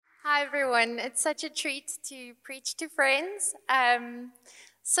Hi, everyone. It's such a treat to preach to friends.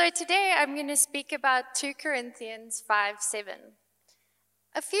 So today I'm going to speak about 2 Corinthians 5:7.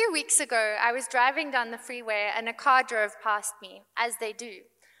 A few weeks ago, I was driving down the freeway and a car drove past me, as they do.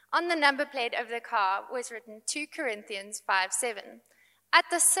 On the number plate of the car was written 2 Corinthians 5:7. At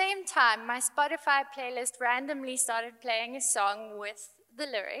the same time, my Spotify playlist randomly started playing a song with the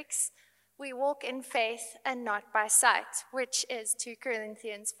lyrics, "We walk in faith and not by sight," which is 2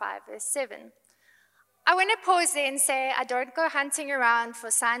 Corinthians 5:7. I want to pause there and say I don't go hunting around for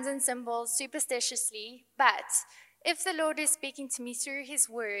signs and symbols superstitiously, but if the Lord is speaking to me through his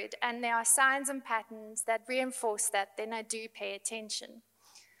word and there are signs and patterns that reinforce that, then I do pay attention.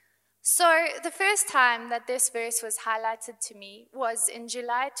 So the first time that this verse was highlighted to me was in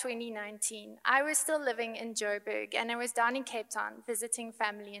July 2019. I was still living in Joburg and I was down in Cape Town visiting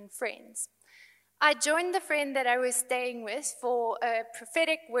family and friends. I joined the friend that I was staying with for a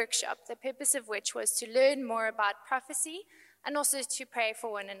prophetic workshop, the purpose of which was to learn more about prophecy and also to pray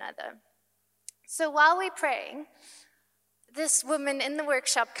for one another. So while we're praying, this woman in the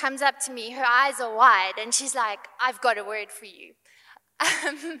workshop comes up to me, her eyes are wide, and she's like, "I've got a word for you."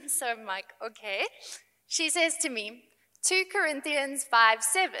 So I'm like, okay. She says to me, 2 Corinthians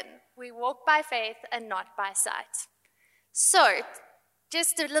 5:7, "We walk by faith and not by sight." So,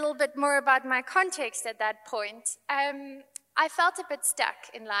 just a little bit more about my context at that point. I felt a bit stuck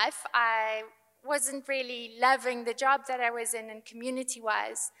in life. I wasn't really loving the job that I was in, and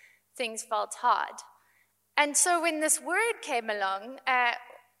community-wise, things felt hard. And so when this word came along,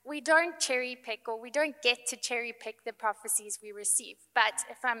 we don't cherry pick, or we don't get to cherry pick the prophecies we receive. But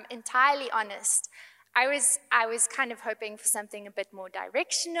if I'm entirely honest, I was kind of hoping for something a bit more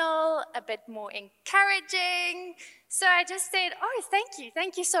directional, a bit more encouraging. So I just said, "Oh,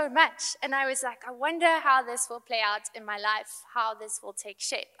 thank you so much." And I was like, I wonder how this will play out in my life, how this will take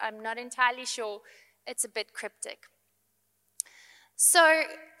shape. I'm not entirely sure. It's a bit cryptic. So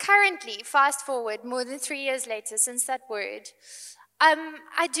currently, fast forward more than 3 years later since that word,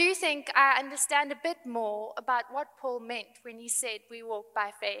 I do think I understand a bit more about what Paul meant when he said we walk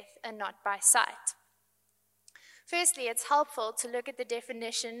by faith and not by sight. Firstly, it's helpful to look at the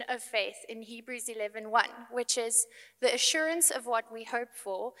definition of faith in Hebrews 11:1, which is the assurance of what we hope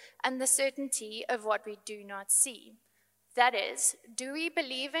for and the certainty of what we do not see. That is, do we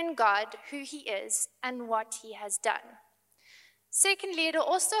believe in God, who he is, and what he has done? Secondly, it'll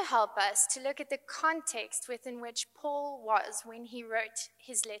also help us to look at the context within which Paul was when he wrote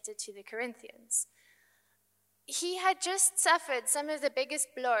his letter to the Corinthians. He had just suffered some of the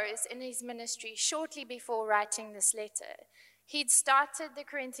biggest blows in his ministry shortly before writing this letter. He'd started the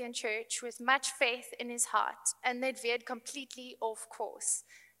Corinthian church with much faith in his heart, and they'd veered completely off course.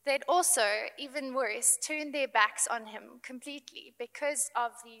 They'd also, even worse, turned their backs on him completely because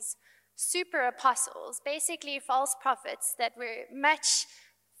of these super apostles, basically false prophets that were much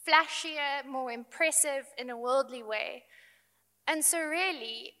flashier, more impressive in a worldly way. And so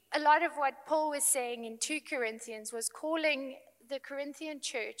really, a lot of what Paul was saying in 2 Corinthians was calling the Corinthian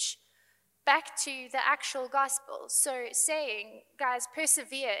church back to the actual gospel. So saying, guys,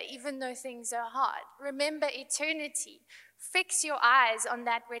 persevere even though things are hard. Remember eternity. Fix your eyes on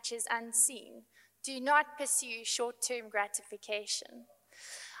that which is unseen. Do not pursue short-term gratification.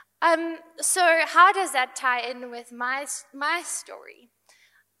 So how does that tie in with my story?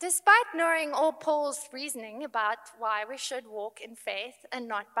 Despite knowing all Paul's reasoning about why we should walk in faith and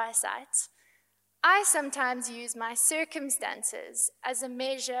not by sight, I sometimes use my circumstances as a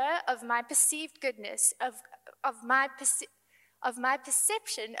measure of my perceived goodness, of my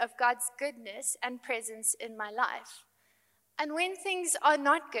perception of God's goodness and presence in my life. And when things are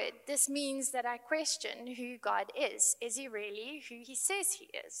not good, this means that I question who God is. Is he really who he says he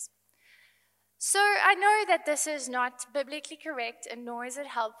is? So I know that this is not biblically correct, and nor is it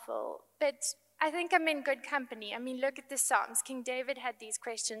helpful, but I think I'm in good company. I mean, look at the Psalms. King David had these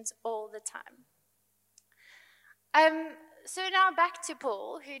questions all the time. So now back to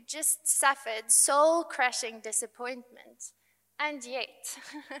Paul, who just suffered soul-crushing disappointment. And yet,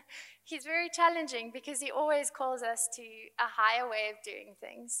 he's very challenging because he always calls us to a higher way of doing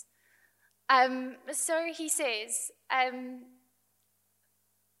things. So he says, I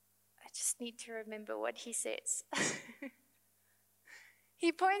just need to remember what he says.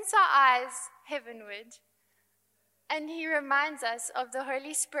 He points our eyes heavenward, and he reminds us of the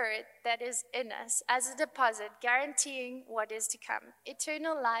Holy Spirit that is in us as a deposit, guaranteeing what is to come,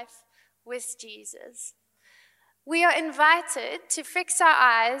 eternal life with Jesus. We are invited to fix our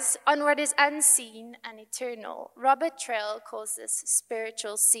eyes on what is unseen and eternal. Robert Trail calls this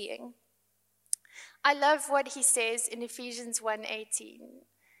spiritual seeing. I love what he says in Ephesians 1:18.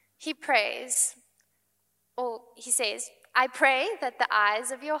 he prays, or he says, I pray that the eyes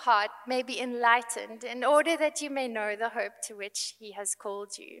of your heart may be enlightened in order that you may know the hope to which he has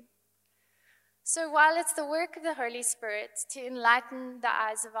called you. So while it's the work of the Holy Spirit to enlighten the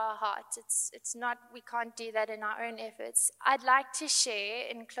eyes of our heart, it's not, we can't do that in our own efforts. I'd like to share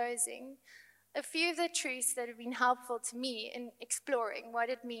in closing a few of the truths that have been helpful to me in exploring what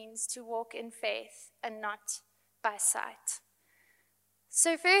it means to walk in faith and not by sight.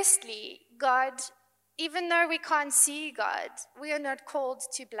 So firstly, God, even though we can't see God, we are not called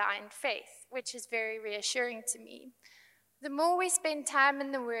to blind faith, which is very reassuring to me. The more we spend time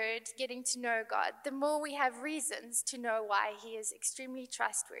in the Word getting to know God, the more we have reasons to know why he is extremely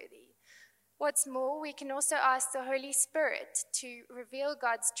trustworthy. What's more, we can also ask the Holy Spirit to reveal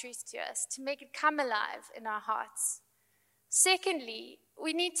God's truth to us, to make it come alive in our hearts. Secondly,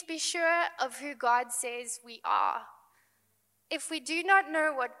 we need to be sure of who God says we are. If we do not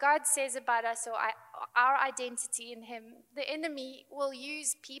know what God says about us or our identity in him, the enemy will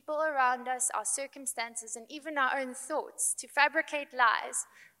use people around us, our circumstances, and even our own thoughts to fabricate lies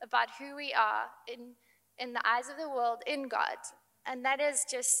about who we are in the eyes of the world in God. And that is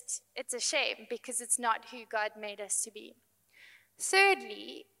just, it's a shame because it's not who God made us to be.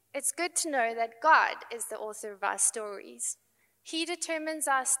 Thirdly, it's good to know that God is the author of our stories. He determines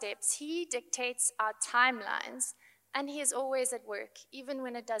our steps, he dictates our timelines, and he is always at work, even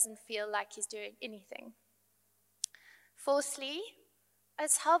when it doesn't feel like he's doing anything. Fourthly,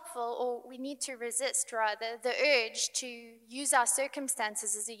 it's helpful, or we need to resist rather, the urge to use our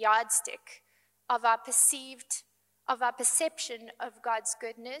circumstances as a yardstick of our perception of God's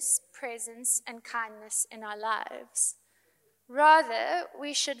goodness, presence, and kindness in our lives. Rather,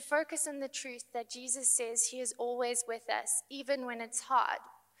 we should focus on the truth that Jesus says he is always with us, even when it's hard,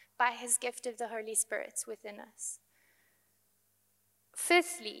 by his gift of the Holy Spirit within us.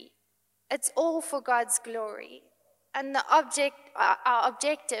 Fifthly, it's all for God's glory, and our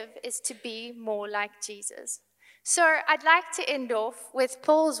objective is to be more like Jesus. So I'd like to end off with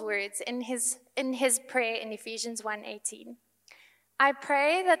Paul's words in his prayer in Ephesians 1:18. I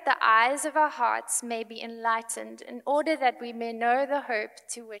pray that the eyes of our hearts may be enlightened in order that we may know the hope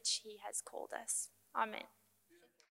to which he has called us. Amen.